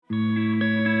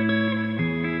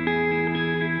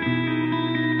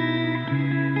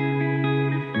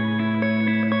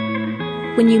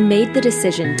When you made the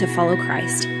decision to follow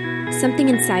Christ, something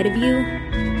inside of you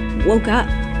woke up.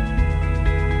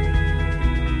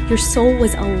 Your soul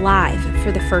was alive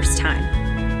for the first time.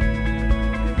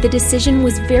 The decision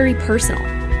was very personal.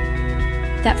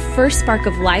 That first spark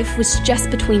of life was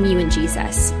just between you and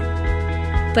Jesus.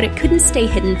 But it couldn't stay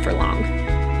hidden for long.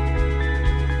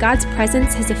 God's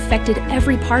presence has affected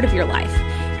every part of your life,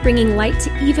 bringing light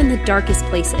to even the darkest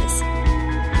places.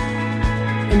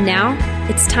 And now,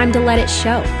 it's time to let it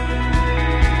show.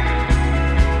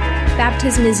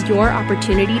 Baptism is your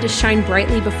opportunity to shine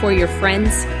brightly before your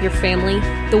friends, your family,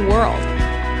 the world.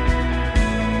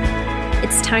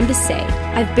 It's time to say,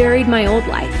 I've buried my old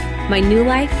life. My new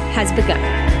life has begun.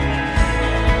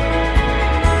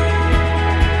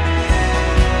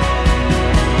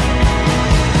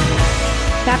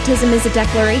 Baptism is a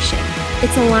declaration.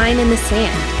 It's a line in the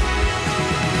sand.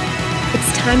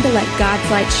 It's time to let God's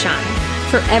light shine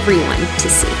for everyone to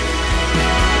see.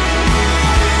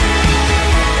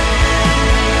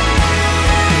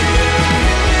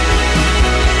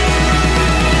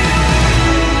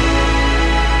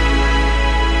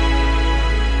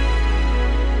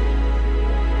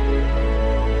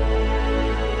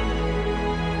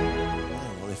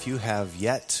 If you have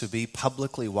yet to be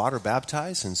publicly water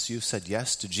baptized, since you've said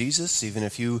yes to Jesus, even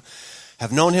if you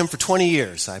have known him for 20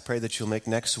 years, I pray that you'll make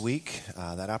next week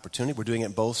that opportunity. We're doing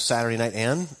it both Saturday night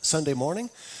and Sunday morning.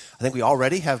 I think we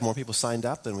already have more people signed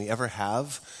up than we ever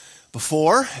have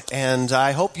before, and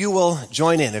I hope you will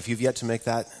join in if you've yet to make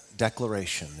that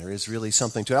declaration. There is really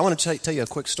something to it. I want to tell you a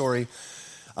quick story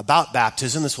about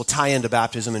baptism. This will tie into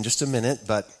baptism in just a minute,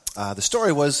 but the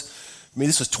story was,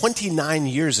 this was 29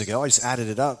 years ago. I just added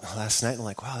it up last night, and I'm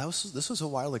like, wow, this was a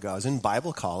while ago. I was in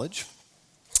Bible college,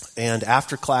 and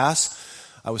after class,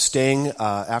 I was staying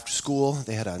after school.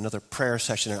 They had another prayer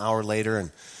session an hour later, and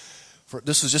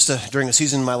this was just during a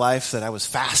season in my life that I was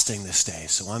fasting this day,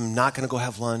 so I'm not going to go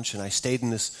have lunch, and I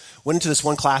went into this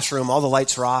one classroom, all the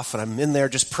lights are off, and I'm in there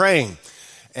just praying,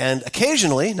 and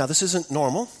occasionally, now this isn't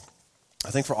normal,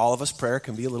 I think for all of us prayer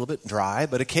can be a little bit dry,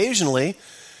 but occasionally,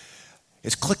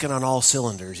 it's clicking on all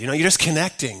cylinders. You're just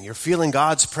connecting. You're feeling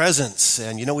God's presence.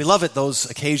 And, we love it, those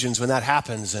occasions when that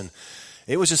happens. And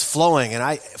it was just flowing.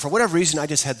 And for whatever reason, I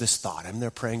just had this thought. I'm there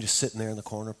praying, just sitting there in the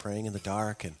corner, praying in the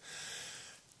dark. And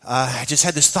I just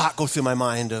had this thought go through my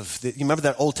mind you remember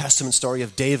that Old Testament story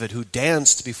of David who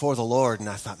danced before the Lord? And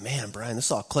I thought, man, Brian, this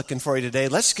is all clicking for you today.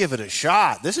 Let's give it a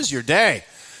shot. This is your day.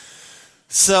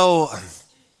 So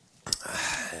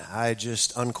I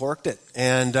just uncorked it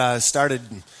and started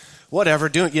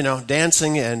doing,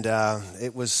 dancing, and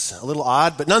it was a little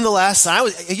odd, but nonetheless,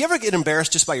 you ever get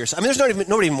embarrassed just by yourself? There's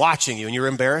nobody even watching you, and you're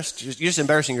embarrassed. You're just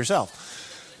embarrassing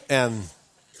yourself. And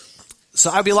so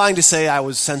I'd be lying to say I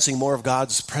was sensing more of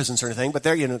God's presence or anything, but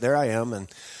there I am,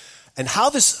 and how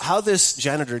this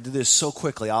janitor did this so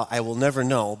quickly, I will never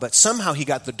know, but somehow he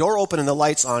got the door open and the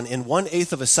lights on in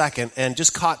 1/8 of a second, and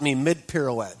just caught me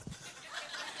mid-pirouette.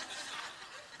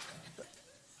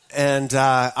 And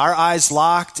our eyes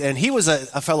locked, and he was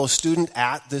a fellow student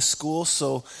at this school,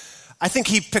 so I think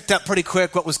he picked up pretty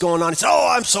quick what was going on. He said, "Oh,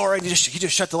 I'm sorry." He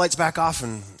just shut the lights back off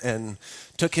and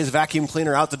took his vacuum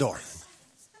cleaner out the door.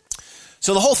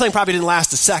 So the whole thing probably didn't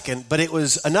last a second, but it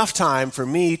was enough time for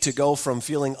me to go from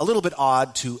feeling a little bit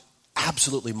odd to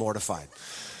absolutely mortified.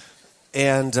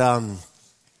 And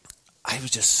I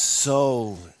was just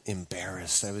so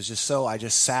embarrassed. I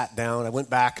just sat down. I went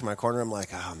back in my corner. I'm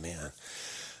like, oh, man.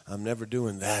 I'm never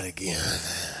doing that again.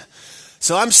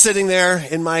 So I'm sitting there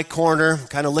in my corner,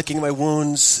 kind of licking my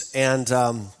wounds, and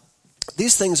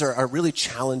these things are really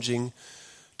challenging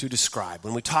to describe.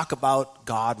 When we talk about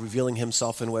God revealing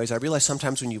himself in ways, I realize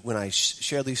sometimes when I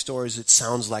share these stories, it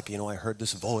sounds like, I heard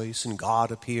this voice and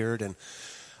God appeared, and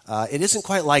it isn't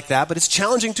quite like that, but it's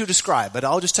challenging to describe. But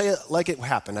I'll just tell you like it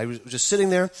happened. I was just sitting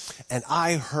there, and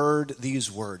I heard these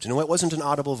words. It wasn't an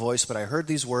audible voice, but I heard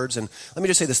these words. And let me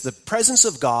just say this. The presence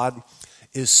of God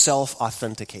is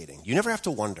self-authenticating. You never have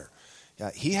to wonder.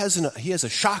 He has a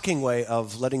shocking way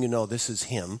of letting you know this is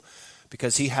him,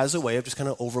 because he has a way of just kind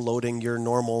of overloading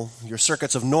your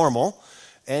circuits of normal.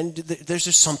 And there's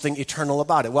just something eternal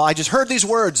about it. Well, I just heard these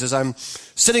words as I'm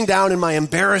sitting down in my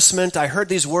embarrassment. I heard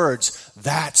these words,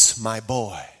 "That's my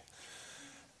boy."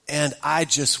 And I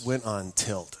just went on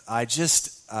tilt. I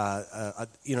just,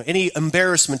 any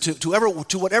embarrassment,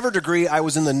 to whatever degree I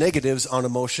was in the negatives on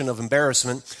emotion of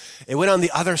embarrassment, it went on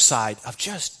the other side of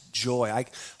just joy.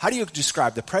 How do you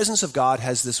describe? The presence of God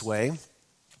has this way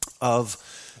of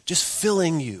just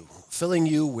filling you filling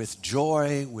you with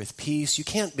joy, with peace. You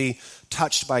can't be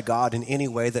touched by God in any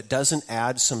way that doesn't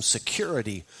add some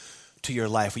security to your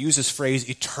life. We use this phrase,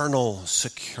 eternal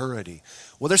security.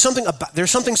 Well, there's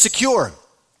something secure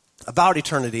about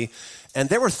eternity, and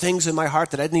there were things in my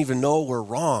heart that I didn't even know were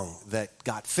wrong that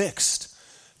got fixed.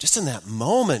 Just in that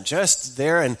moment, just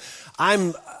there, and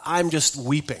I'm just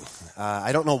weeping.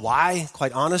 I don't know why,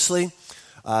 quite honestly.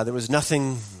 There was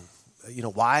nothing,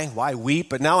 why weep?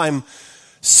 But now I'm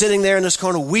sitting there in this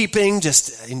corner weeping,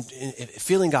 just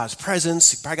feeling God's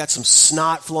presence. Probably got some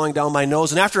snot flowing down my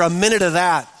nose. And after a minute of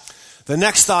that, the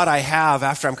next thought I have,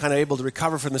 after I'm kind of able to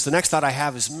recover from this, the next thought I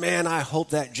have is, man, I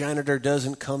hope that janitor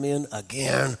doesn't come in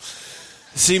again.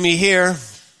 See me here.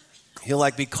 He'll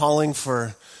be calling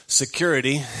for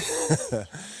security.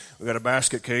 We got a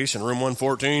basket case in room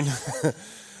 114.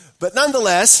 But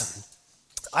nonetheless,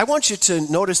 I want you to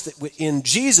notice that in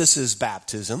Jesus'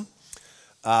 baptism,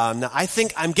 now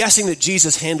I'm guessing that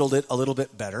Jesus handled it a little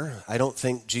bit better. I don't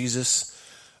think Jesus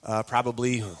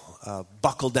probably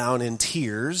buckled down in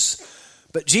tears.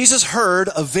 But Jesus heard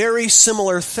a very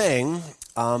similar thing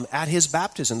at his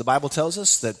baptism. The Bible tells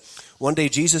us that one day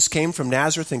Jesus came from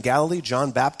Nazareth in Galilee.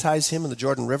 John baptized him in the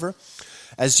Jordan River.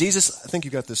 As Jesus, I think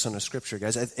you got this on the scripture,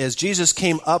 guys. As Jesus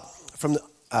came up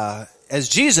out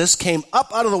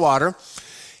of the water,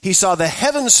 he saw the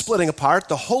heavens splitting apart,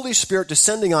 the Holy Spirit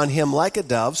descending on him like a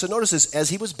dove. So notice as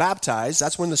he was baptized,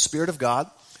 that's when the Spirit of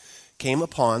God came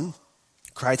upon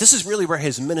Christ. This is really where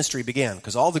his ministry began,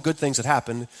 because all the good things that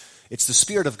happened, it's the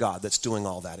Spirit of God that's doing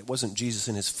all that. It wasn't Jesus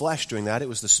in his flesh doing that. It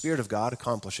was the Spirit of God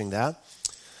accomplishing that.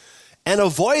 And a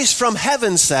voice from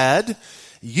heaven said,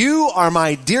 "You are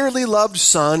my dearly loved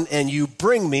Son, and you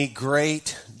bring me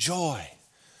great joy."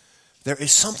 There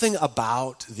is something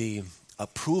about the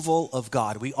approval of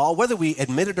God. We all, whether we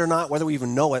admit it or not, whether we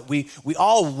even know it, we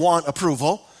all want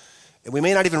approval. And we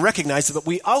may not even recognize it, but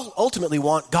we all ultimately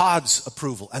want God's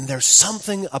approval. And there's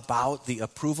something about the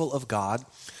approval of God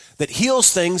that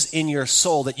heals things in your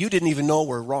soul that you didn't even know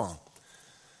were wrong.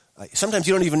 Sometimes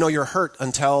you don't even know you're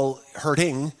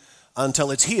hurting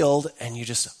until it's healed, and you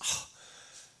just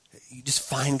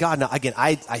find God. Now, again,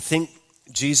 I think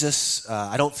Jesus,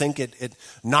 I don't think it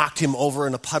knocked him over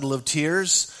in a puddle of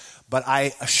tears, but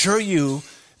I assure you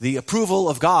the approval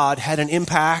of God had an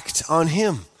impact on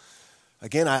him.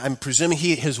 Again, I'm presuming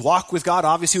his walk with God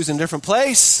obviously was in a different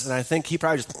place, and I think he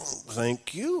probably just,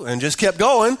 thank you, and just kept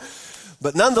going.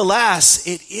 But nonetheless,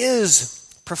 it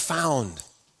is profound.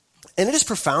 And it is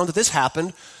profound that this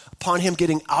happened upon him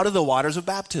getting out of the waters of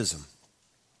baptism.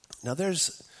 Now,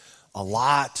 there's a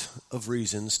lot of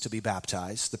reasons to be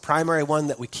baptized. The primary one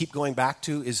that we keep going back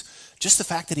to is just the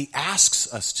fact that he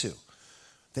asks us to.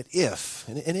 That if,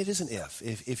 and it is an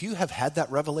if you have had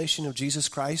that revelation of Jesus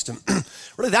Christ, and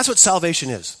really that's what salvation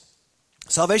is.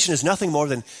 Salvation is nothing more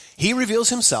than he reveals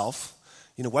himself,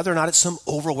 whether or not it's some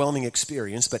overwhelming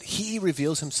experience, but he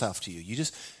reveals himself to you.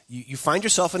 You find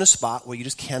yourself in a spot where you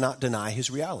just cannot deny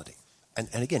his reality. And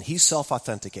again, he's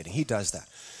self-authenticating. He does that.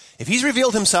 If he's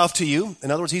revealed himself to you, in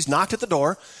other words, he's knocked at the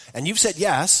door, and you've said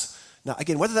yes. Now,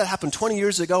 again, whether that happened 20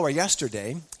 years ago or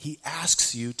yesterday, he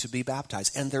asks you to be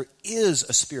baptized, and there is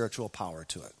a spiritual power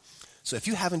to it. So if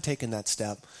you haven't taken that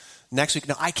step, next week,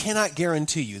 now I cannot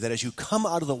guarantee you that as you come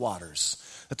out of the waters,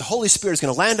 that the Holy Spirit is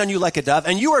going to land on you like a dove,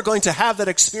 and you are going to have that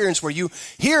experience where you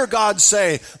hear God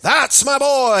say, "That's my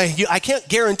boy." I can't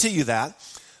guarantee you that,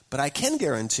 but I can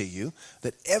guarantee you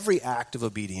that every act of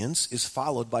obedience is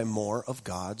followed by more of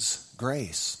God's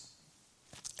grace.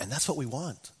 And that's what we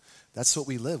want. That's what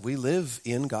we live. We live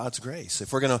in God's grace.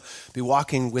 If we're going to be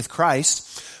walking with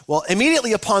Christ, well,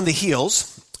 immediately upon the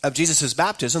heels of Jesus'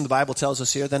 baptism, the Bible tells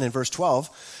us here then in verse 12,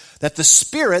 that the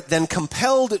Spirit then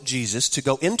compelled Jesus to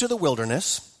go into the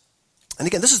wilderness. And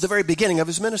again, this is the very beginning of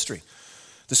his ministry.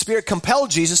 The Spirit compelled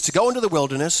Jesus to go into the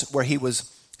wilderness where he was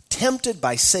tempted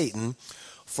by Satan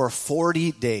for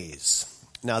 40 days.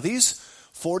 Now, these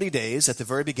 40 days at the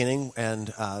very beginning, and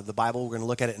the Bible, we're going to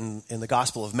look at it in the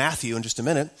Gospel of Matthew in just a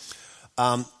minute.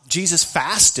 Jesus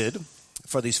fasted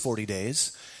for these 40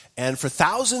 days, and for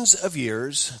thousands of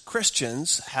years,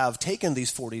 Christians have taken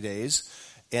these 40 days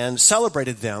and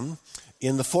celebrated them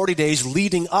in the 40 days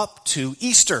leading up to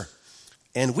Easter,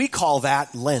 and we call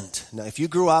that Lent. Now, if you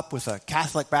grew up with a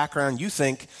Catholic background, you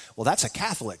think, well, that's a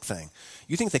Catholic thing.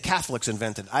 You think the Catholics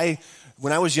invented it.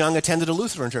 When I was young, attended a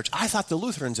Lutheran church. I thought the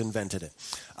Lutherans invented it.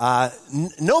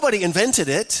 Nobody invented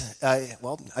it.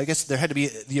 Well, I guess there had to be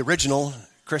the original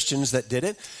Christians that did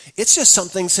it. It's just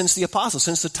something since the apostles,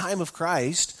 since the time of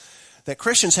Christ, that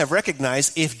Christians have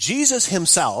recognized if Jesus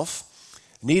himself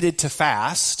needed to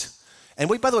fast. And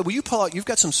wait, by the way, will you pull out, you've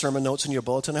got some sermon notes in your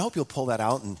bulletin. I hope you'll pull that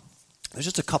out and There's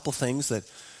just a couple things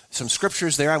some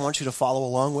scriptures there I want you to follow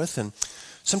along with. And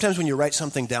sometimes when you write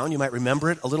something down, you might remember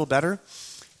it a little better.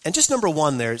 And just number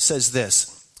 1 there, it says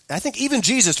this. I think even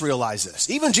Jesus realized this.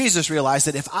 Even Jesus realized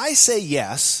that if I say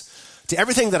yes to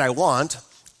everything that I want,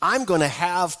 I'm going to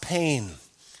have pain.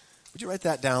 Would you write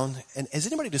that down? And has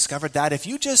anybody discovered that? If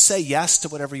you just say yes to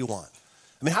whatever you want.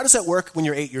 I mean, how does that work when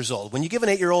you're 8 years old? When you give an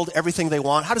 8-year-old everything they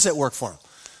want, how does that work for them?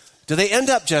 Do they end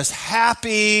up just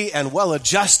happy and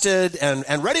well-adjusted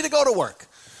and ready to go to work?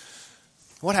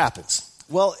 What happens?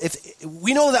 Well, if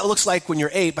we know what that looks like when you're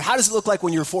 8, but how does it look like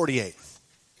when you're 48?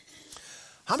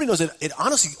 How many knows that it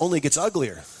honestly only gets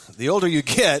uglier? The older you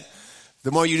get,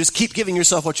 the more you just keep giving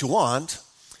yourself what you want.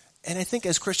 And I think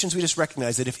as Christians, we just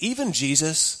recognize that if even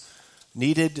Jesus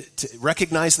needed to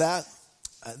recognize that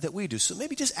we do. So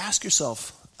maybe just ask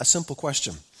yourself a simple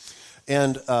question.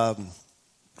 And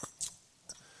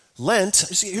Lent,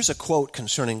 here's a quote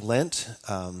concerning Lent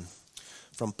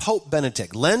from Pope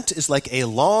Benedict. Lent is like a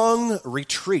long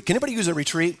retreat. Can anybody use a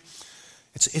retreat?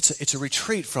 It's a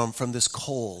retreat from this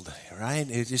cold, right?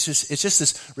 It's just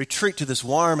this retreat to this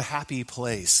warm, happy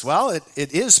place. Well,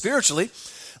 it is spiritually.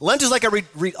 Lent is like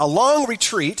a long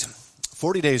retreat,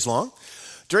 40 days long,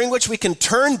 during which we can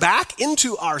turn back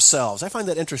into ourselves. I find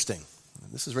that interesting.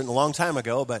 This was written a long time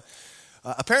ago, but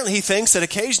apparently he thinks that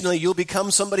occasionally you'll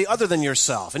become somebody other than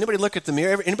yourself. Anybody look at the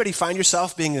mirror? Anybody find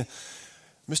yourself being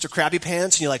Mr. Krabby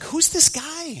Pants, and you're like, who's this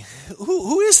guy?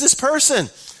 Who is this person?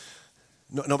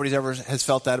 Nobody ever has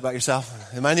felt that about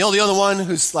yourself? Am I the only other one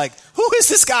who's like, who is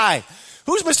this guy?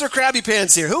 Who's Mr. Krabby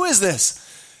Pants here? Who is this?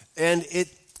 And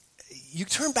you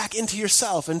turn back into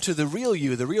yourself, into the real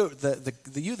you, the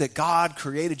you that God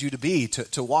created you to be,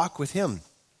 to walk with him.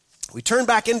 We turn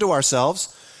back into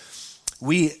ourselves.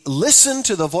 We listen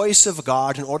to the voice of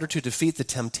God in order to defeat the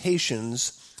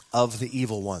temptations of the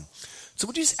evil one. So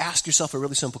would you just ask yourself a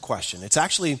really simple question? It's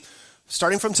actually,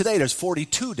 starting from today, there's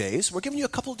 42 days. We're giving you a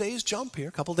couple days jump here,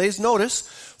 a couple days notice.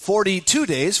 42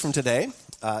 days from today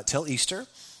till Easter.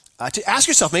 To ask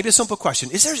yourself maybe a simple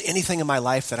question. Is there anything in my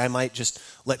life that I might just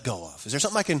let go of? Is there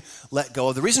something I can let go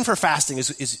of? The reason for fasting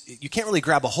is you can't really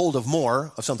grab a hold of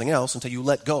more of something else until you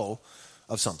let go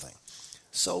of something.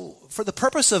 So for the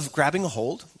purpose of grabbing a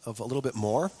hold of a little bit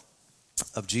more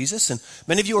of Jesus, and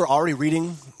many of you are already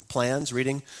reading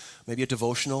maybe a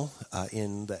devotional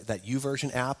in that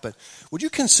YouVersion app, but would you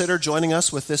consider joining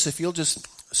us with this? If you'll just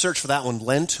search for that one,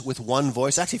 Lent with One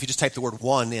Voice. Actually, if you just type the word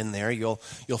one in there, you'll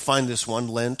find this one,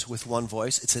 Lent with One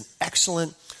Voice. It's an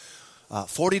excellent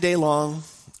 40-day long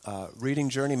reading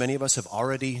journey. Many of us have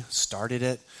already started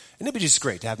it, and it'd be just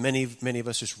great to have many of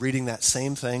us just reading that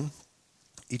same thing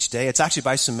each day. It's actually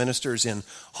by some ministers in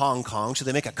Hong Kong, so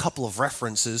they make a couple of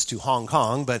references to Hong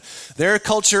Kong, but their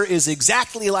culture is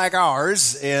exactly like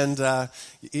ours, and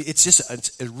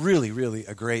it's really, really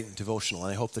a great devotional,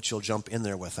 and I hope that you'll jump in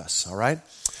there with us, all right?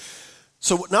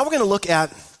 So now we're going to look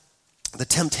at the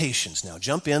temptations now.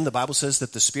 Jump in. The Bible says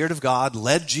that the Spirit of God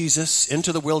led Jesus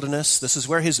into the wilderness. This is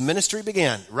where his ministry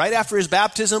began. Right after his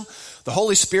baptism, the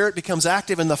Holy Spirit becomes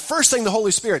active, and the first thing the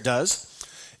Holy Spirit does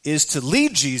is to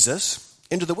lead Jesus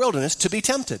into the wilderness to be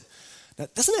tempted. Now,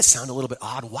 doesn't that sound a little bit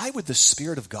odd? Why would the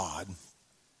Spirit of God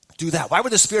do that? Why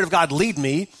would the Spirit of God lead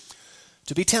me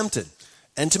to be tempted?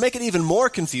 And to make it even more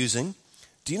confusing,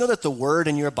 do you know that the word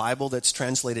in your Bible that's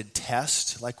translated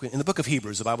test, like in the book of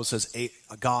Hebrews, the Bible says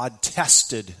God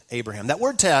tested Abraham. That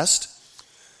word test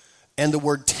and the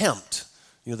word tempt,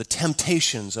 the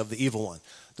temptations of the evil one.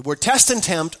 The word test and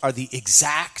tempt are the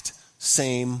exact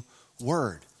same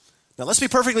word. Now, let's be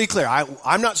perfectly clear.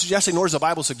 I'm not suggesting, nor is the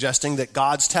Bible suggesting, that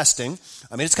God's testing.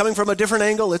 I mean, it's coming from a different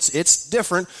angle. It's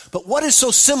different. But what is so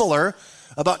similar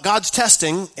about God's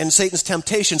testing and Satan's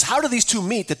temptations? How do these two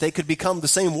meet that they could become the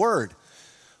same word?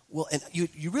 Well, and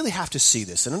you really have to see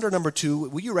this. And under number 2,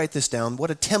 will you write this down? What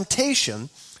a temptation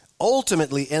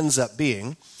ultimately ends up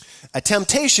being. A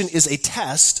temptation is a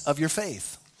test of your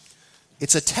faith.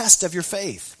 It's a test of your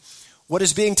faith. What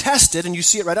is being tested, and you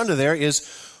see it right under there, is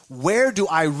where do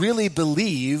I really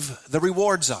believe the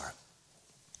rewards are?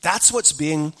 That's what's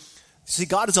being, see,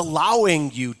 God is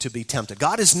allowing you to be tempted.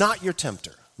 God is not your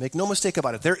tempter. Make no mistake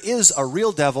about it. There is a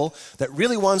real devil that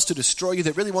really wants to destroy you,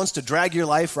 that really wants to drag your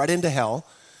life right into hell.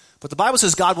 But the Bible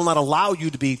says God will not allow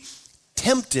you to be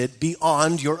tempted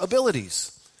beyond your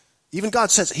abilities. Even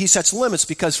God says he sets limits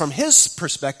because from his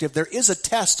perspective, there is a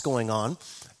test going on.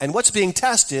 And what's being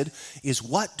tested is,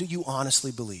 what do you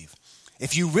honestly believe?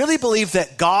 If you really believe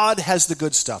that God has the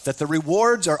good stuff, that the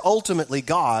rewards are ultimately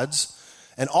God's,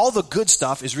 and all the good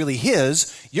stuff is really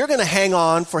his, you're going to hang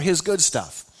on for his good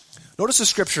stuff. Notice the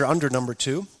scripture under number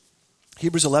 2.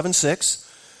 Hebrews 11:6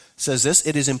 says this: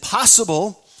 it is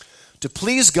impossible to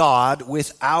please God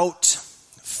without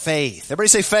faith. Everybody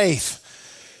say faith.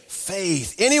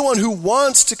 Faith. Anyone who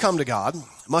wants to come to God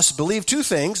must believe two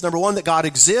things. Number one, that God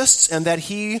exists and that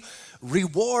he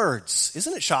rewards.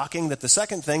 Isn't it shocking that the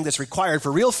second thing that's required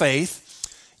for real faith,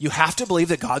 you have to believe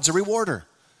that God's a rewarder?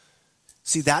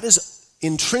 See, that is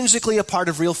intrinsically a part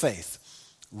of real faith.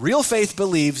 Real faith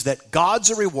believes that God's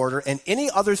a rewarder, and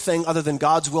any other thing other than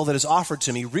God's will that is offered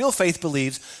to me, real faith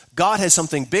believes God has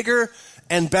something bigger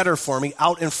and better for me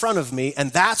out in front of me,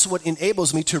 and that's what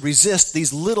enables me to resist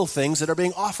these little things that are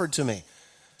being offered to me.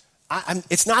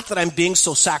 It's not that I'm being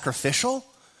so sacrificial.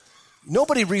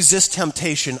 Nobody resists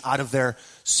temptation out of their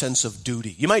sense of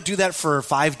duty. You might do that for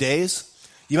 5 days.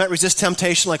 You might resist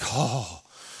temptation like,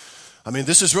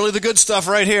 this is really the good stuff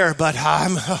right here, but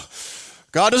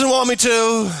God doesn't want me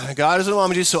to. God doesn't want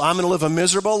me to, so I'm going to live a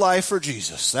miserable life for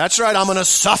Jesus. That's right, I'm going to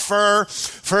suffer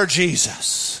for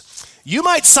Jesus. You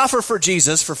might suffer for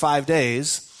Jesus for 5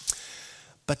 days,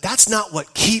 but that's not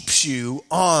what keeps you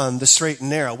on the straight and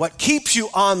narrow. What keeps you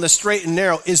on the straight and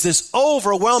narrow is this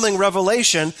overwhelming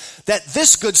revelation that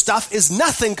this good stuff is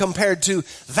nothing compared to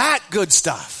that good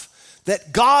stuff.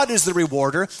 That God is the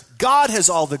rewarder, God has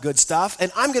all the good stuff,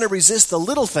 and I'm going to resist the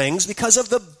little things because of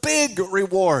the big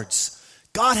rewards.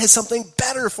 God has something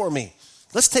better for me.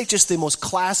 Let's take just the most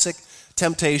classic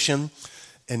temptation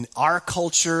in our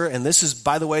culture, and this is,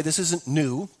 by the way, this isn't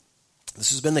new.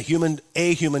 This has been a human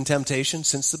temptation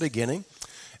since the beginning.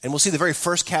 And we'll see the very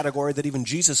first category that even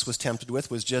Jesus was tempted with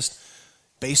was just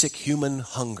basic human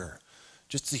hunger.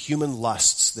 Just the human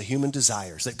lusts, the human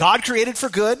desires that God created for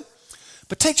good.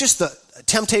 But take just the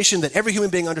temptation that every human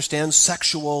being understands,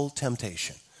 sexual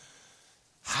temptation.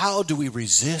 How do we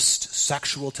resist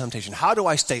sexual temptation? How do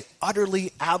I stay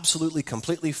utterly, absolutely,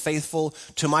 completely faithful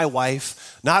to my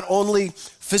wife, not only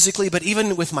physically, but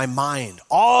even with my mind?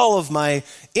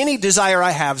 Any desire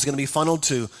I have is going to be funneled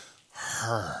to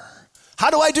her. How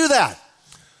do I do that?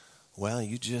 Well,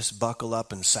 you just buckle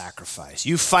up and sacrifice.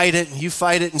 You fight it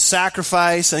and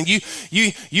sacrifice, and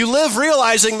you live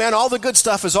realizing, man, all the good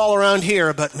stuff is all around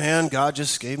here, but man, God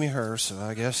just gave me her, so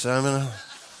I guess I'm going to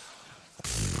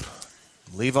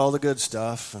leave all the good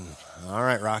stuff. And all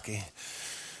right, Rocky,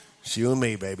 it's you and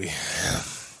me, baby.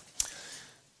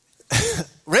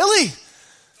 Really?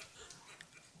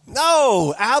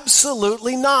 No,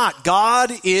 absolutely not.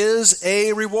 God is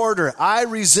a rewarder. I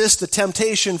resist the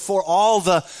temptation for all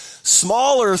the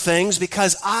smaller things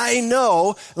because I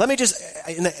know,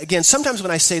 again, sometimes when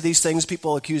I say these things,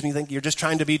 people accuse me, think you're just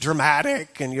trying to be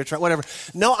dramatic and you're trying, whatever.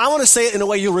 No, I want to say it in a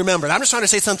way you'll remember. I'm just trying to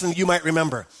say something you might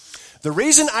remember. The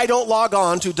reason I don't log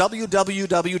on to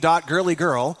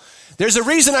www.girlygirl, there's a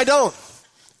reason I don't.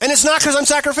 And it's not because I'm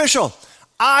sacrificial.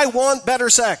 I want better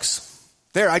sex.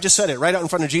 There, I just said it right out in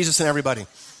front of Jesus and everybody.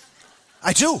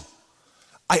 I do.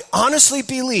 I honestly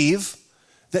believe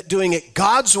that doing it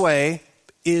God's way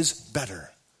is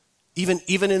better. Even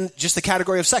in just the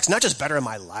category of sex. Not just better in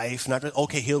my life. Not just,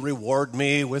 okay, he'll reward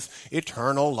me with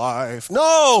eternal life.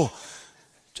 No!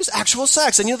 Just actual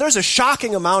sex. And there's a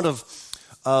shocking amount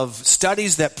of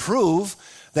studies that prove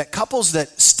that couples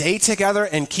that stay together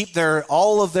and keep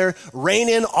rein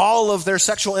in all of their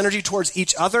sexual energy towards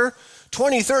each other,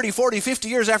 20, 30, 40, 50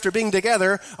 years after being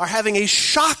together, are having a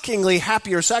shockingly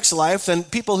happier sex life than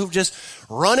people who just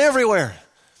run everywhere.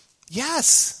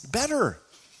 Yes, better.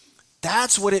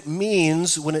 That's what it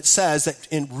means when it says that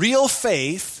in real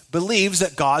faith believes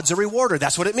that God's a rewarder.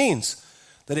 That's what it means.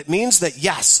 That it means that,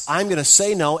 yes, I'm going to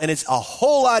say no, and it's a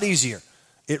whole lot easier.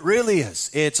 It really is.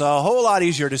 It's a whole lot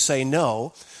easier to say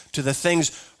no to the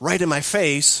things right in my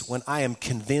face when I am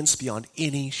convinced beyond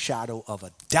any shadow of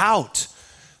a doubt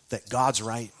that God's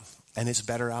right and it's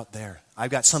better out there.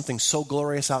 I've got something so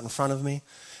glorious out in front of me,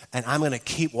 and I'm going to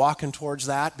keep walking towards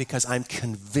that because I'm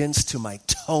convinced to my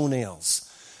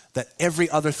toenails that every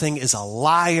other thing is a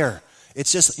liar.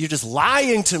 You're just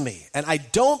lying to me, and I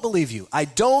don't believe you. I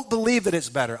don't believe that it's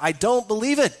better. I don't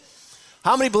believe it.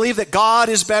 How many believe that God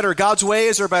is better? God's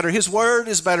ways are better. His word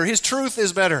is better. His truth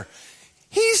is better.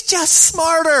 He's just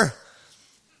smarter.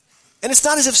 And it's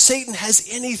not as if Satan has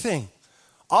anything.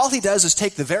 All he does is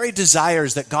take the very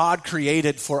desires that God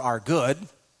created for our good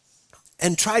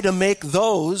and try to make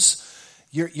those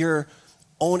your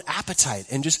own appetite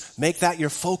and just make that your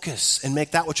focus and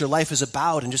make that what your life is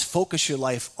about and just focus your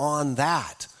life on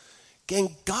that. Again,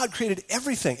 God created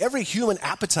everything. Every human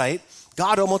appetite,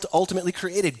 God ultimately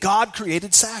created. God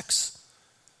created sex.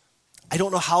 I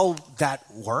don't know how that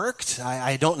worked.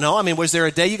 I don't know. Was there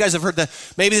a day, you guys have heard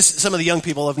maybe some of the young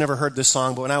people have never heard this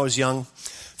song, but when I was young,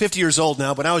 50 years old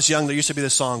now, but when I was young, there used to be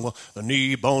this song, well, the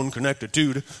knee bone connected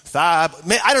to the thigh.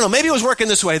 I don't know, maybe it was working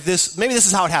this way. Maybe this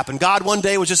is how it happened. God one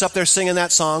day was just up there singing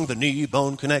that song, the knee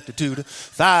bone connected to the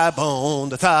thigh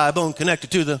bone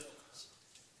connected to the...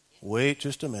 Wait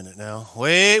just a minute now.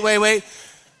 Wait.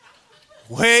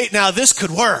 Now this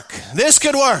could work.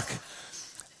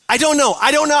 I don't know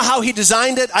how he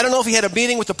designed it. I don't know if he had a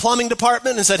meeting with the plumbing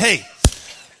department and said, hey,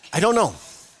 I don't know,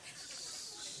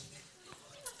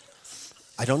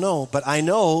 but I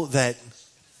know that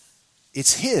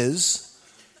it's his.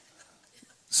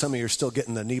 Some of you are still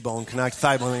getting the knee bone connect,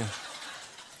 thigh bone.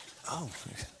 Oh,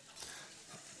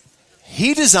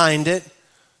 he designed it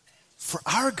for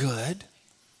our good,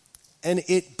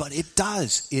 but it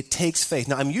does. It takes faith.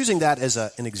 Now, I'm using that as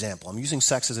an example. I'm using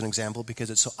sex as an example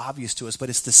because it's so obvious to us, but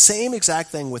it's the same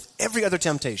exact thing with every other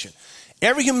temptation.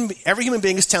 Every human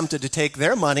being is tempted to take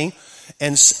their money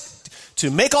and to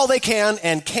make all they can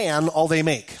and can all they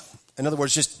make. In other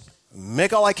words, just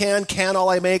make all I can all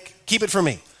I make, keep it for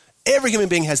me. Every human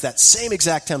being has that same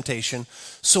exact temptation.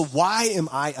 So why am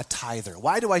I a tither?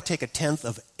 Why do I take a tenth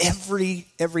of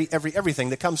everything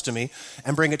that comes to me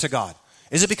and bring it to God?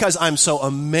 Is it because I'm so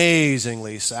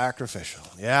amazingly sacrificial?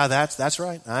 Yeah, that's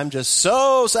right. I'm just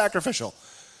so sacrificial.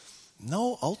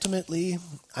 No, ultimately,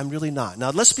 I'm really not.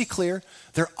 Now, let's be clear.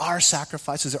 There are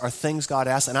sacrifices. There are things God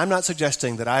asks. And I'm not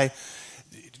suggesting that I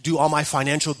do all my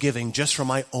financial giving just for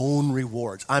my own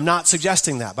rewards. I'm not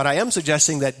suggesting that. But I am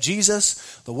suggesting that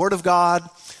Jesus, the Word of God,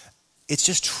 it's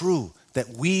just true that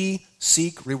we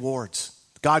seek rewards.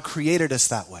 God created us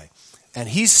that way. And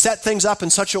He's set things up in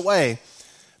such a way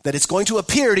that it's going to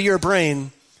appear to your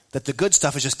brain that the good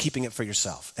stuff is just keeping it for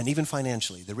yourself. And even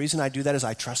financially. The reason I do that is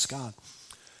I trust God.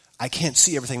 I can't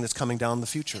see everything that's coming down the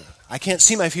future. I can't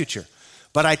see my future.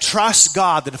 But I trust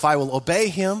God that if I will obey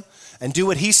Him and do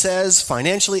what He says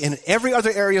financially and in every other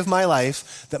area of my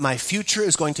life, that my future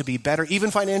is going to be better,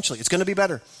 even financially. It's going to be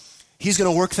better. He's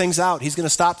going to work things out. He's going to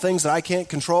stop things that I can't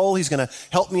control. He's going to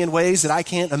help me in ways that I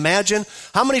can't imagine.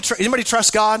 Anybody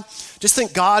trust God? Just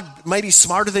think God might be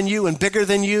smarter than you and bigger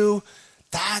than you.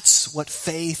 That's what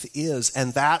faith is,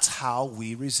 and that's how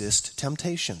we resist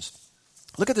temptations.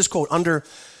 Look at this quote under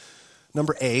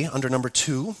number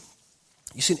 2.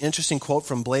 You see an interesting quote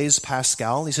from Blaise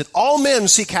Pascal. He said, all men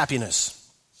seek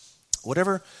happiness,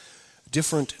 whatever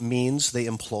different means they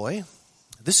employ.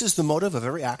 This is the motive of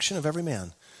every action of every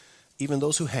man, even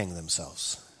those who hang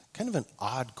themselves. Kind of an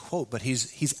odd quote, but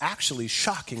he's actually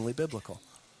shockingly biblical.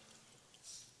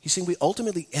 He's saying we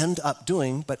ultimately end up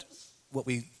doing but what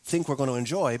we think we're going to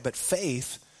enjoy, but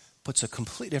faith puts a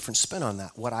completely different spin on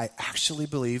that. What I actually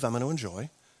believe I'm going to enjoy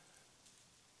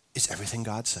is everything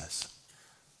God says.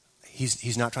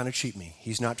 He's not trying to cheat me.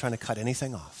 He's not trying to cut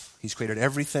anything off. He's created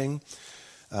everything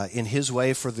in His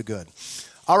way for the good.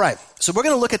 All right, so we're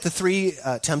going to look at the 3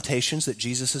 temptations that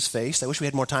Jesus has faced. I wish we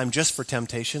had more time just for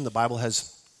temptation. The Bible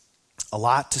has a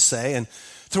lot to say. And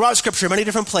throughout Scripture, many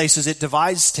different places, it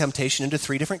divides temptation into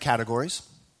 3 different categories.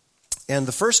 And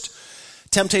the first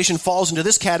temptation falls into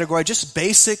this category, just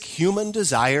basic human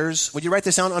desires. Would you write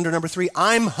this down under number 3?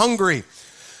 I'm hungry.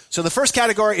 So the first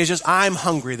category is just I'm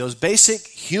hungry. Those basic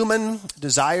human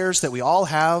desires that we all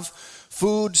have.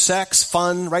 Food, sex,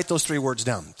 fun. Write those 3 words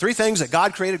down. 3 things that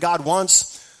God created, God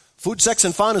wants. Food, sex,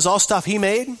 and fun is all stuff He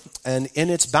made. And in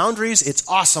its boundaries, it's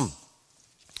awesome.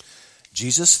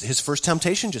 Jesus, His first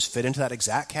temptation just fit into that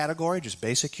exact category, just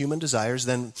basic human desires.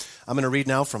 Then I'm going to read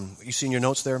now from, you see in your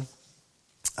notes there,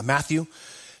 Matthew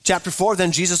chapter 4.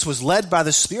 Then Jesus was led by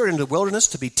the Spirit into the wilderness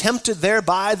to be tempted there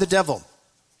by the devil.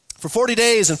 For 40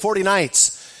 days and 40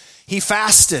 nights, He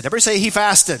fasted. Everybody say He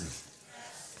fasted.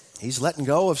 He's letting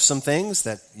go of some things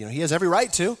that He has every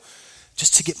right to,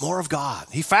 just to get more of God.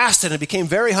 He fasted and became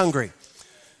very hungry.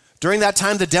 During that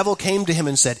time, the devil came to Him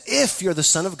and said, if you're the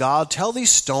Son of God, tell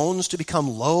these stones to become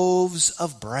loaves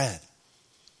of bread.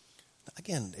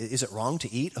 Again, is it wrong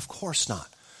to eat? Of course not.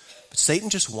 But Satan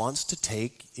just wants to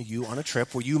take you on a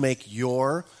trip where you make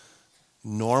your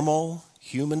normal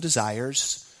human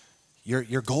desires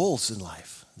your goals in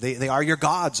life. They are your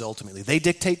gods, ultimately. They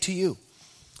dictate to you.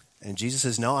 And Jesus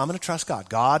says, no, I'm going to trust God.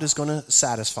 God is going to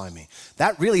satisfy me.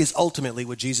 That really is ultimately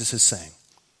what Jesus is saying.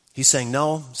 He's saying,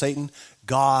 no, Satan,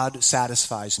 God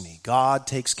satisfies me. God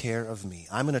takes care of me.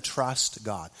 I'm going to trust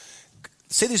God.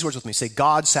 Say these words with me. Say,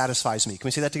 God satisfies me. Can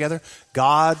we say that together?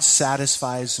 God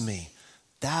satisfies me.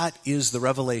 That is the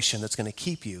revelation that's going to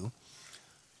keep you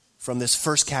from this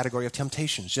first category of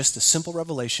temptations. Just a simple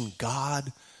revelation,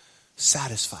 God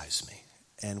satisfies me.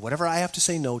 And whatever I have to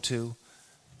say no to,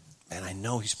 man, I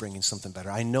know He's bringing something better.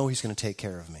 I know He's going to take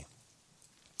care of me.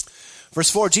 Verse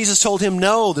 4, Jesus told him,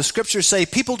 no, the scriptures say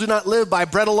people do not live by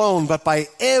bread alone, but by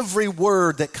every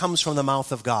word that comes from the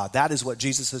mouth of God. That is what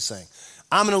Jesus is saying.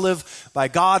 I'm going to live by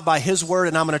God, by his word,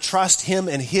 and I'm going to trust him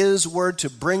and his word to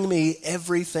bring me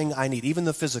everything I need, even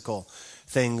the physical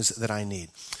things that I need.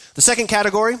 The second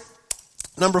category,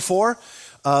 number 4,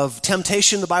 of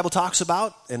temptation the Bible talks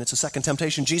about, and it's a second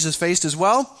temptation Jesus faced as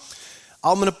well.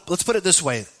 Let's put it this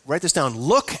way. Write this down.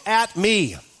 Look at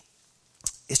me.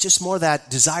 It's just more that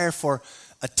desire for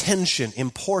attention,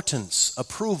 importance,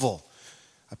 approval.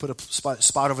 I put a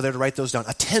spot over there to write those down.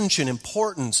 Attention,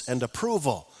 importance, and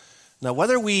approval. Now,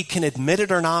 whether we can admit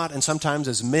it or not, and sometimes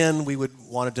as men we would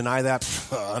want to deny that,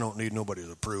 I don't need nobody's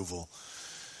approval.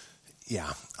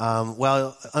 Yeah.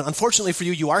 Well, unfortunately for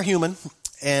you, you are human,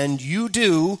 and you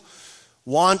do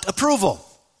want approval.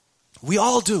 We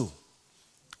all do.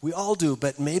 We all do,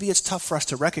 but maybe it's tough for us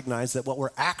to recognize that what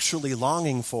we're actually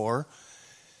longing for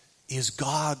is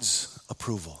God's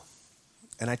approval.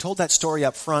 And I told that story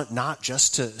up front, not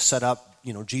just to set up,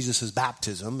 Jesus'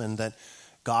 baptism and that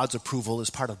God's approval is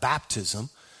part of baptism.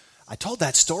 I told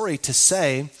that story to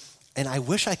say, and I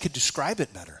wish I could describe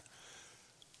it better,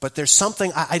 but there's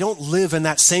something, I don't live in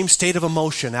that same state of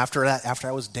emotion after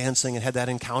I was dancing and had that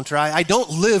encounter. I don't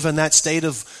live in that state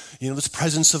of, this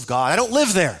presence of God. I don't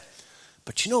live there.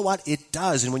 But you know what? It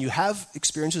does. And when you have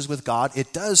experiences with God,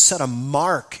 it does set a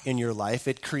mark in your life.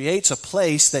 It creates a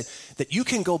place that you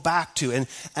can go back to.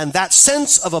 And that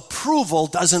sense of approval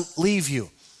doesn't leave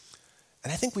you.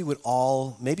 And I think we would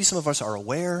all, maybe some of us are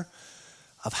aware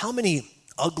of how many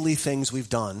ugly things we've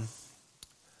done,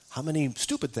 how many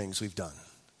stupid things we've done,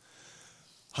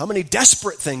 how many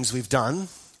desperate things we've done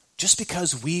just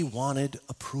because we wanted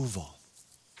approval.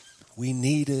 We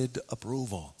needed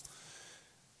approval.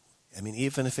 I mean,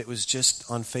 even if it was just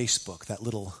on Facebook, that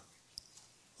little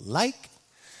like,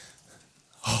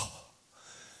 oh,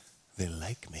 they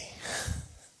like me.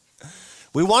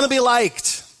 We want to be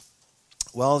liked.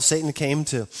 Well, Satan came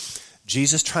to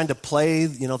Jesus trying to play,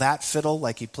 that fiddle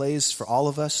like he plays for all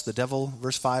of us. The devil,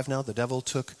 verse 5 now, the devil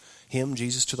took him,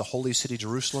 Jesus, to the holy city,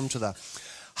 Jerusalem, to the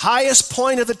highest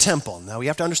point of the temple. Now, we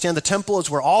have to understand the temple is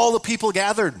where all the people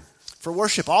gathered for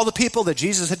worship, all the people that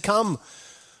Jesus had come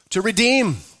to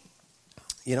redeem.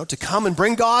 To come and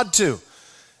bring God to.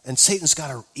 And Satan's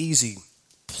got an easy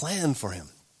plan for him.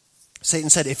 Satan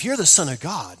said, if you're the Son of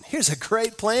God, here's a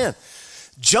great plan.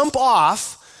 Jump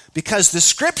off, because the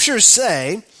scriptures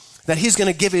say that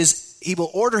he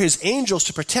will order his angels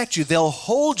to protect you. They'll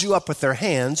hold you up with their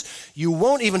hands. You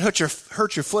won't even hurt your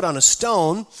foot on a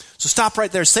stone. So stop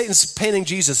right there. Satan's painting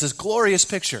Jesus, this glorious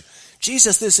picture.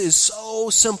 Jesus, this is so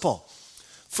simple.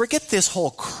 Forget this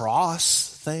whole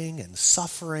cross thing and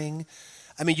suffering.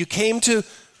 I mean, you came to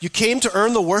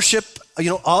earn the worship,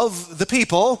 of the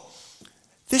people.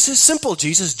 This is simple,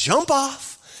 Jesus. Jump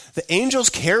off. The angels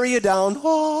carry you down.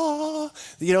 Oh,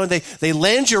 and they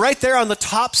land you right there on the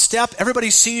top step. Everybody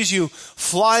sees you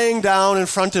flying down in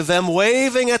front of them,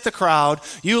 waving at the crowd.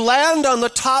 You land on the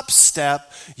top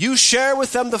step. You share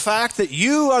with them the fact that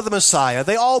you are the Messiah.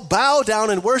 They all bow down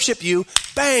and worship you.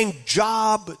 Bang,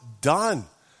 job done.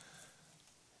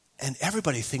 And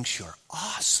everybody thinks you're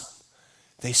awesome.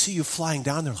 They see you flying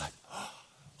down, they're like,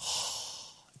 oh,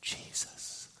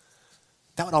 Jesus.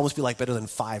 That would almost be like better than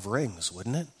 5 rings,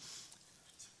 wouldn't it?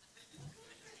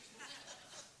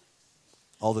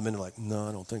 All the men are like, no,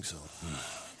 I don't think so.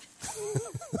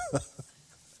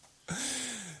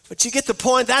 But you get the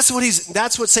point. That's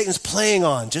what Satan's playing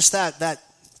on. Just that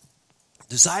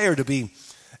desire to be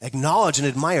acknowledged and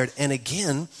admired. And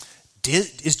again,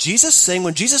 is Jesus saying,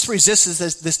 when Jesus resists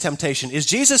this temptation, is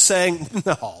Jesus saying,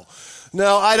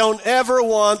 no, I don't ever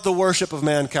want the worship of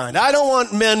mankind. I don't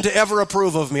want men to ever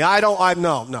approve of me. No, I don't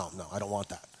want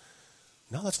that.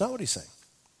 No, that's not what he's saying.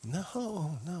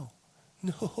 No.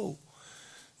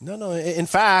 In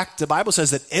fact, the Bible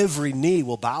says that every knee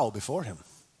will bow before him.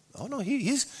 Oh no, he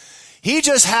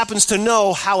just happens to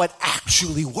know how it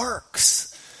actually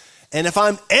works. And if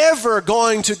I'm ever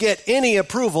going to get any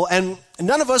approval, and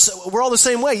none of us, we're all the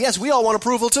same way. Yes, we all want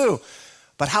approval too.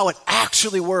 But how it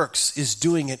actually works is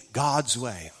doing it God's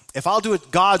way. If I'll do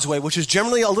it God's way, which is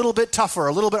generally a little bit tougher,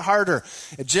 a little bit harder,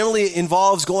 it generally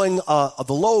involves going the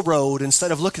low road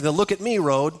instead of the look at me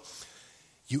road,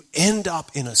 you end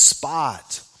up in a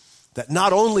spot that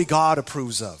not only God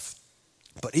approves of,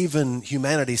 but even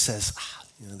humanity says,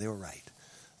 they were right.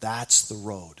 That's the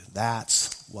road.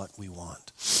 That's what we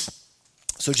want.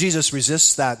 So Jesus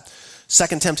resists that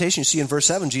second temptation. You see in verse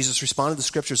 7, Jesus responded, the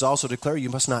scriptures also declare you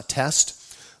must not test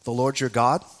the Lord your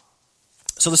God.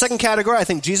 So the second category, I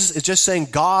think Jesus is just saying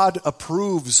God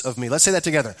approves of me. Let's say that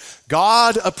together.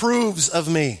 God approves of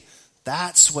me.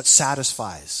 That's what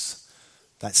satisfies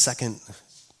that second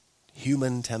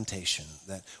human temptation.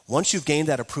 That once you've gained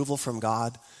that approval from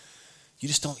God, you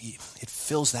just don't, it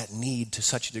fills that need to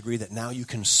such a degree that now you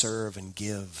can serve and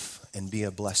give and be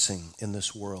a blessing in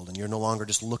this world. And you're no longer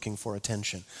just looking for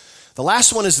attention. The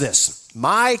last one is this.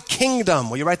 My kingdom.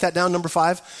 Will you write that down, number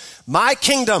 5? My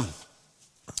kingdom.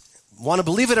 Want to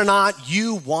believe it or not,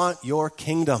 you want your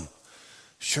kingdom.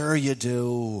 Sure you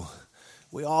do.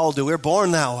 We all do. We're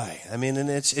born that way. I mean, and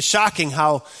it's shocking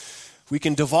how we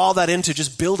can devolve that into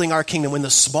just building our kingdom in the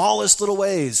smallest little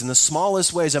ways, in the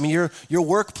smallest ways. I mean, your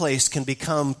workplace can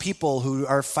become people who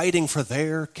are fighting for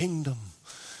their kingdom.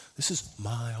 This is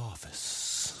my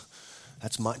office.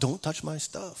 Don't touch my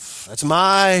stuff. That's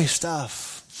my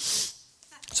stuff.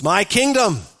 It's my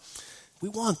kingdom. We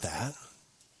want that.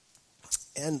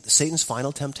 And Satan's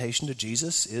final temptation to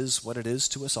Jesus is what it is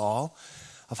to us all,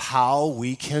 of how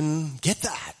we can get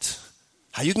that.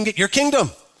 How you can get your kingdom.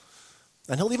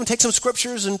 And he'll even take some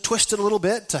scriptures and twist it a little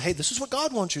bit to, hey, this is what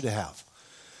God wants you to have.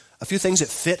 A few things that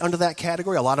fit under that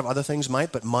category. A lot of other things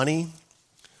might, but money,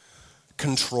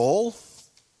 control.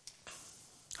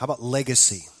 How about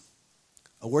legacy?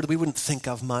 A word we wouldn't think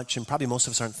of much, and probably most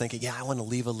of us aren't thinking, yeah, I want to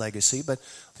leave a legacy. But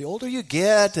the older you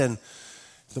get and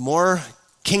the more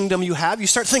kingdom you have, you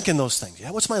start thinking those things.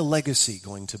 Yeah, what's my legacy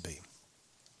going to be?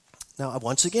 Now,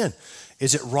 once again,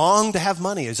 is it wrong to have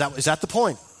money? Is that the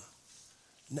point?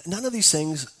 None of these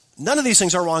things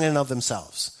are wrong in and of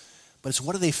themselves. But it's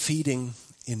what are they feeding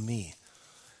in me?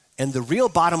 And the real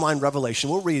bottom line revelation,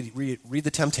 we'll read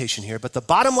the temptation here, but the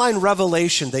bottom line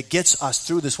revelation that gets us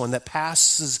through this one, that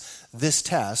passes this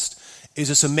test, is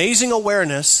this amazing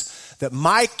awareness that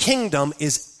my kingdom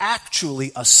is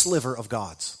actually a sliver of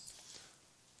God's.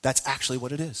 That's actually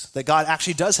what it is. That God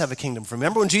actually does have a kingdom.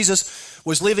 Remember when Jesus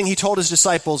was leaving, he told his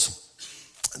disciples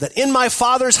that in my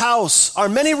Father's house are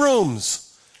many rooms.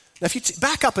 Now, if you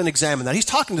back up and examine that, he's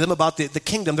talking to them about the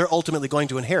kingdom they're ultimately going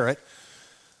to inherit.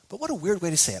 But what a weird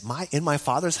way to say it. In my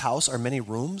Father's house are many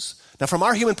rooms. Now, from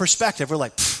our human perspective, we're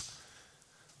like,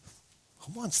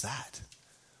 who wants that?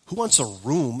 Who wants a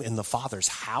room in the Father's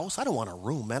house? I don't want a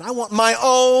room, man. I want my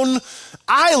own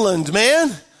island,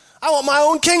 man. I want my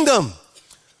own kingdom.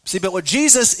 See, but what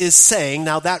Jesus is saying,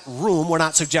 now that room, we're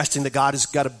not suggesting that God has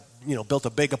got built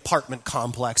a big apartment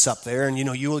complex up there and,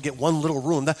 you will get one little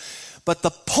room. But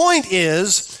the point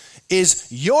is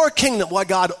your kingdom, what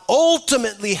God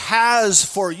ultimately has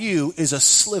for you is a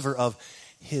sliver of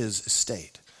his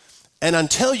estate. And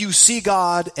until you see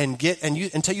God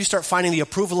until you start finding the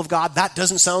approval of God, that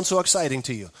doesn't sound so exciting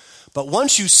to you. But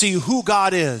once you see who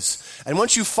God is, and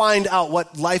once you find out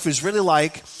what life is really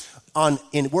like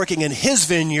in working in his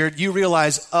vineyard, you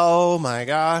realize, oh my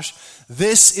gosh,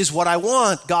 this is what I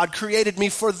want. God created me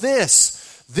for this.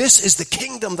 This is the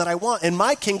kingdom that I want, and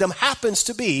my kingdom happens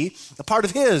to be a part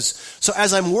of his. So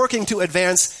as I'm working to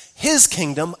advance his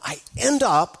kingdom, I end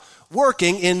up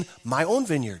working in my own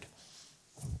vineyard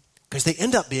because they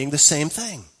end up being the same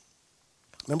thing.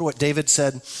 Remember what David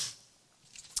said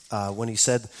when he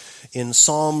said in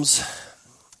Psalms,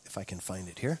 if I can find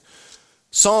it here,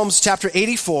 Psalms chapter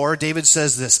 84, David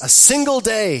says this, a single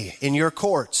day in your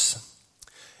courts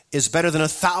is better than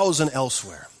 1,000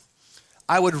 elsewhere.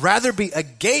 I would rather be a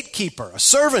gatekeeper, a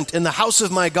servant in the house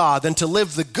of my God, than to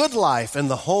live the good life in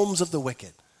the homes of the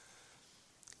wicked.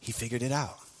 He figured it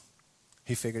out.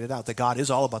 He figured it out that God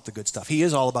is all about the good stuff. He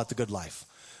is all about the good life.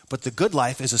 But the good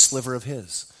life is a sliver of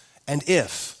his. And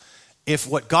if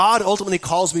what God ultimately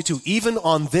calls me to, even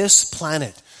on this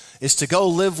planet, is to go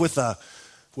live with a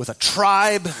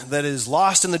tribe that is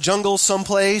lost in the jungle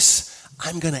someplace,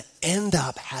 I'm going to end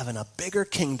up having a bigger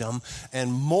kingdom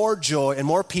and more joy and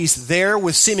more peace there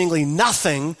with seemingly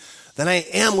nothing than I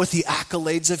am with the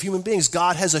accolades of human beings.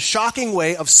 God has a shocking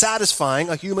way of satisfying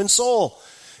a human soul.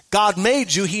 God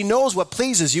made you. He knows what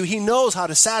pleases you. He knows how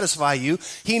to satisfy you.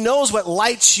 He knows what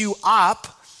lights you up.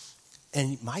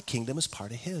 And my kingdom is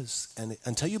part of his. And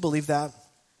until you believe that,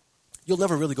 you'll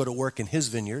never really go to work in his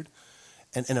vineyard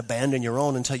and abandon your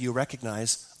own until you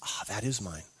recognize, that is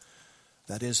mine.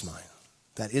 That is mine.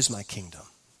 That is my kingdom.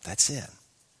 That's it.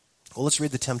 Well, let's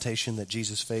read the temptation that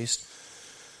Jesus faced.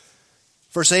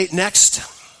 Verse 8, next,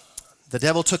 the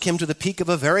devil took him to the peak of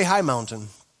a very high mountain,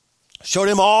 showed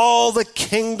him all the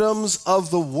kingdoms of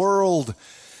the world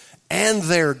and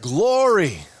their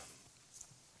glory.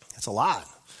 That's a lot.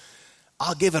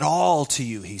 I'll give it all to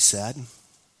you, he said.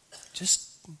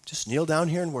 Just kneel down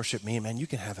here and worship me, man. You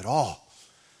can have it all.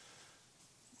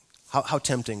 How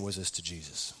tempting was this to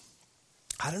Jesus?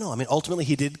 I don't know. I mean, ultimately,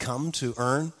 he did come to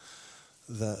earn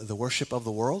the worship of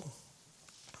the world.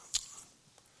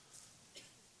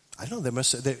 I don't know,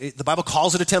 the Bible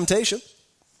calls it a temptation.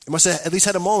 It must have at least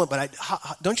had a moment, but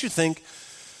don't you think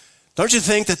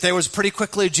that there was pretty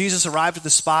quickly Jesus arrived at the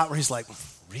spot where he's like,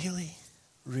 really?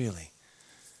 Really?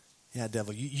 Yeah,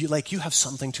 devil, you have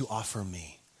something to offer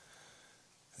me.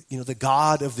 You know, the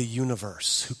God of the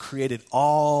universe who created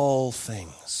all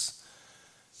things.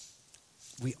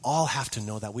 We all have to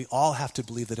know that. We all have to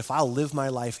believe that if I'll live my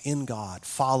life in God,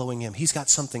 following him, he's got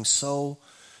something so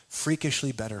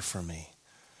freakishly better for me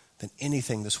than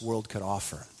anything this world could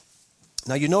offer.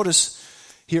 Now you notice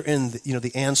here in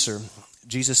the answer,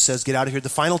 Jesus says, get out of here. The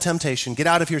final temptation, get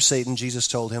out of here, Satan, Jesus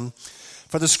told him.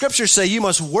 For the scriptures say you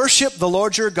must worship the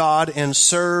Lord your God and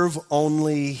serve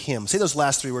only him. Say those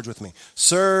last three words with me.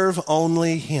 Serve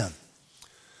only him.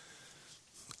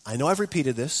 I know I've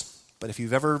repeated this, but if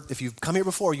you've come here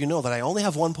before, you know that I only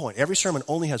have one point. Every sermon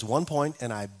only has one point,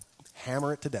 and I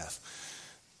hammer it to death.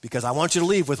 Because I want you to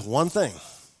leave with one thing.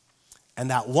 And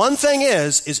that one thing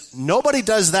is nobody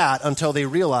does that until they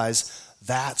realize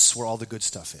that's where all the good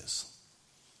stuff is.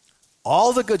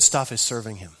 All the good stuff is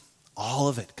serving him. All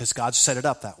of it, because God set it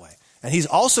up that way. And he's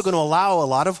also going to allow a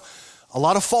lot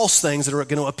of false things that are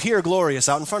going to appear glorious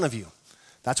out in front of you.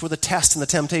 That's where the test and the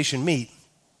temptation meet.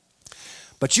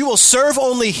 But you will serve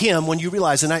only him when you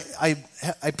realize, and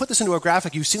I put this into a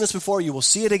graphic. You've seen this before. You will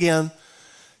see it again,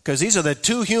 because these are the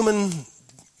two human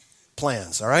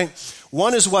plans, all right?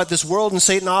 One is what this world and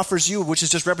Satan offers you, which is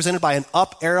just represented by an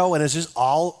up arrow, and is just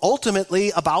all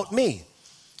ultimately about me.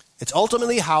 It's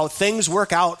ultimately how things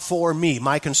work out for me.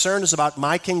 My concern is about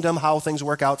my kingdom, how things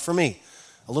work out for me.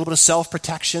 A little bit of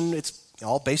self-protection. It's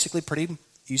all basically pretty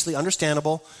easily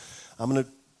understandable. I'm going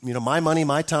to, my money,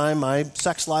 my time, my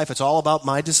sex life. It's all about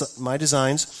my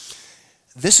designs.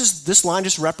 This line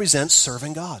just represents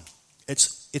serving God.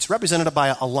 It's represented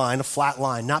by a line, a flat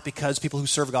line, not because people who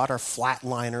serve God are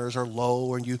flatliners or low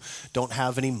or you don't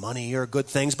have any money or good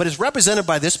things, but it's represented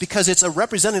by this because it's a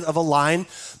representative of a line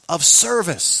of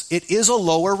service. It is a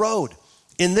lower road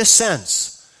in this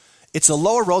sense. It's a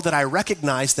lower road that I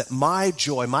recognize that my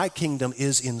joy, my kingdom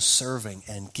is in serving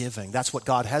and giving. That's what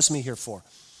God has me here for.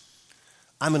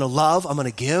 I'm going to love, I'm going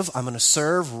to give, I'm going to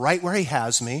serve right where he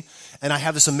has me. And I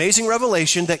have this amazing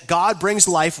revelation that God brings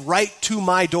life right to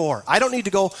my door. I don't need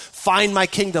to go find my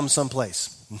kingdom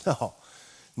someplace. No.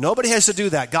 Nobody has to do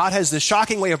that. God has this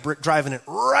shocking way of driving it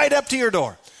right up to your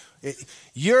door.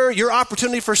 Your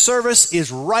opportunity for service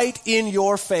is right in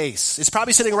your face. It's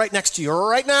probably sitting right next to you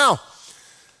right now.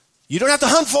 You don't have to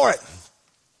hunt for it.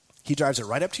 He drives it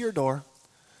right up to your door.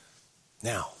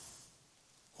 Now,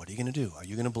 what are you going to do? Are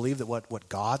you going to believe that what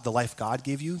God, the life God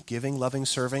gave you, giving, loving,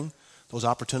 serving, those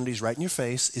opportunities right in your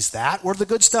face, is that where the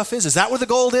good stuff is? Is that where the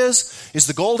gold is? Is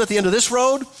the gold at the end of this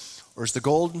road? Or is the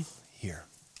gold here?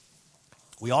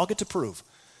 We all get to prove.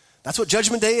 That's what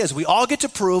Judgment Day is. We all get to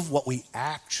prove what we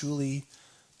actually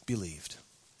believed.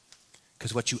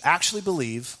 Because what you actually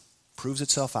believe proves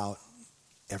itself out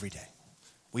every day.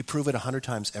 We prove it 100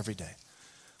 times every day.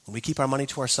 When we keep our money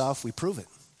to ourselves, we prove it.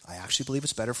 I actually believe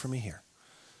it's better for me here.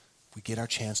 We get our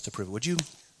chance to prove it. Would you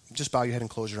just bow your head and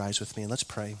close your eyes with me and let's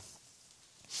pray.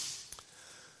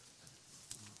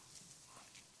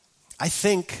 I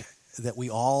think that we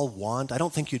all want, I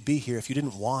don't think you'd be here if you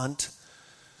didn't want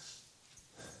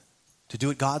to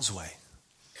do it God's way.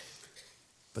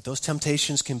 But those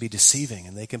temptations can be deceiving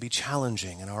and they can be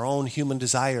challenging, and our own human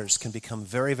desires can become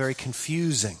very, very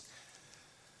confusing.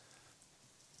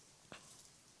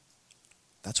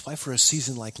 That's why for a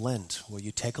season like Lent, where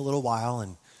you take a little while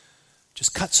and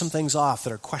just cut some things off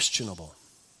that are questionable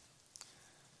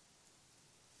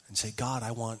and say, God,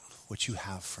 I want what you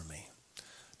have for me.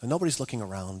 Now, nobody's looking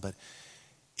around, but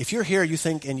if you're here, you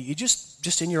think, and you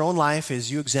just in your own life,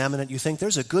 as you examine it, you think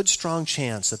there's a good, strong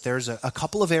chance that there's a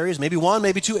couple of areas, maybe one,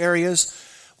 maybe two areas,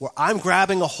 where I'm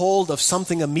grabbing a hold of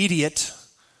something immediate,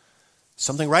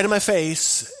 something right in my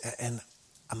face, and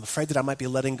I'm afraid that I might be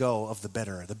letting go of the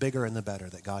better, the bigger and the better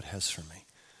that God has for me.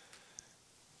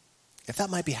 If that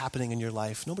might be happening in your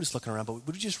life, nobody's looking around, but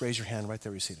would you just raise your hand right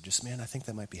there where you see it? Just, man, I think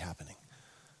that might be happening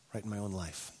right in my own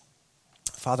life.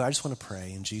 Father, I just want to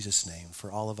pray in Jesus' name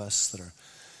for all of us that are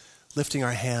lifting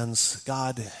our hands.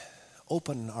 God,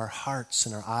 open our hearts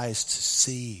and our eyes to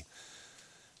see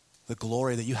the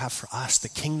glory that you have for us, the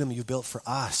kingdom you built for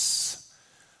us.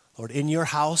 Lord, in your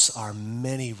house are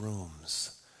many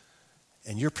rooms,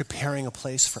 and you're preparing a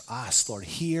place for us, Lord,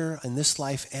 here in this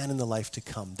life and in the life to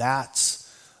come.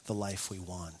 That's the life we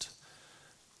want.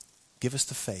 Give us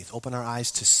the faith. Open our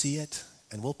eyes to see it,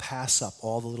 and we'll pass up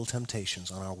all the little temptations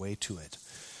on our way to it.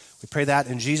 We pray that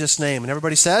in Jesus' name. And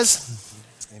everybody says,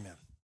 amen.